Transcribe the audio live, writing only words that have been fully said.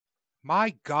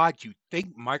My God, you'd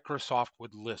think Microsoft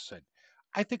would listen.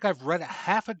 I think I've read a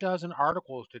half a dozen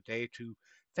articles today to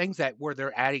things that where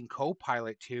they're adding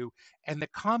Copilot to, and the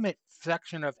comment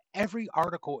section of every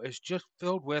article is just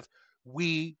filled with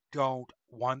 "We don't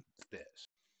want this."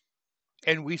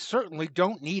 And we certainly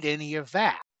don't need any of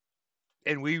that.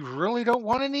 And we really don't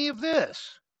want any of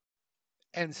this.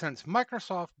 And since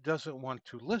Microsoft doesn't want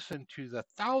to listen to the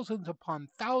thousands upon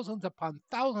thousands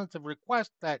of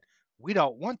requests that we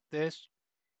don't want this,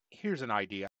 here's an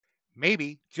idea.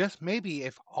 Maybe, just maybe,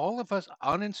 if all of us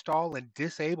uninstall and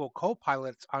disable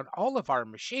copilots on all of our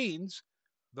machines,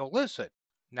 they'll listen.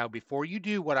 Now, before you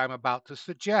do what I'm about to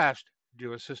suggest,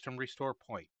 do a system restore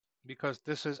point because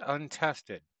this is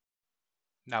untested.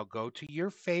 Now, go to your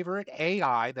favorite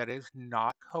AI that is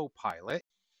not Copilot.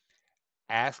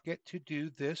 Ask it to do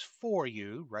this for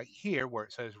you right here where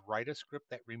it says write a script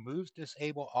that removes,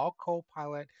 disable all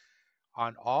Copilot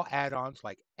on all add-ons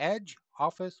like Edge,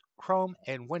 Office, Chrome,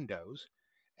 and Windows,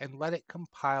 and let it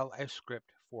compile a script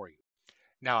for you.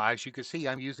 Now, as you can see,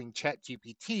 I'm using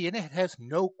ChatGPT, and it has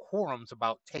no quorums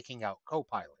about taking out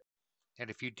Copilot. And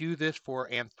if you do this for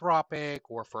Anthropic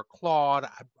or for Claude,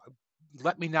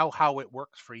 let me know how it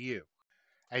works for you.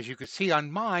 As you can see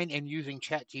on mine and using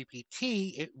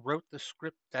ChatGPT, it wrote the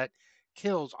script that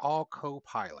kills all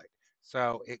Copilot.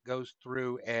 So it goes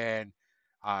through and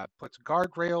puts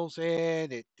guardrails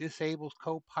in, it disables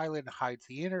Copilot and hides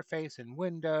the interface in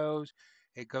Windows.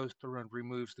 It goes through and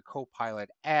removes the Copilot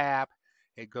app.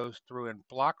 It goes through and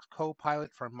blocks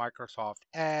Copilot from Microsoft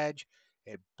Edge.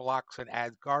 It blocks and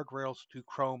adds guardrails to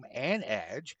Chrome and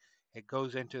Edge. It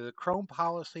goes into the Chrome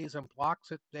policies and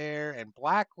blocks it there and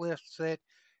blacklists it.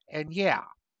 And yeah,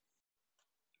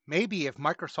 maybe if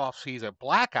Microsoft sees a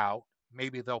blackout,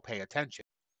 maybe they'll pay attention.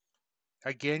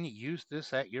 Again, use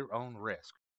this at your own risk.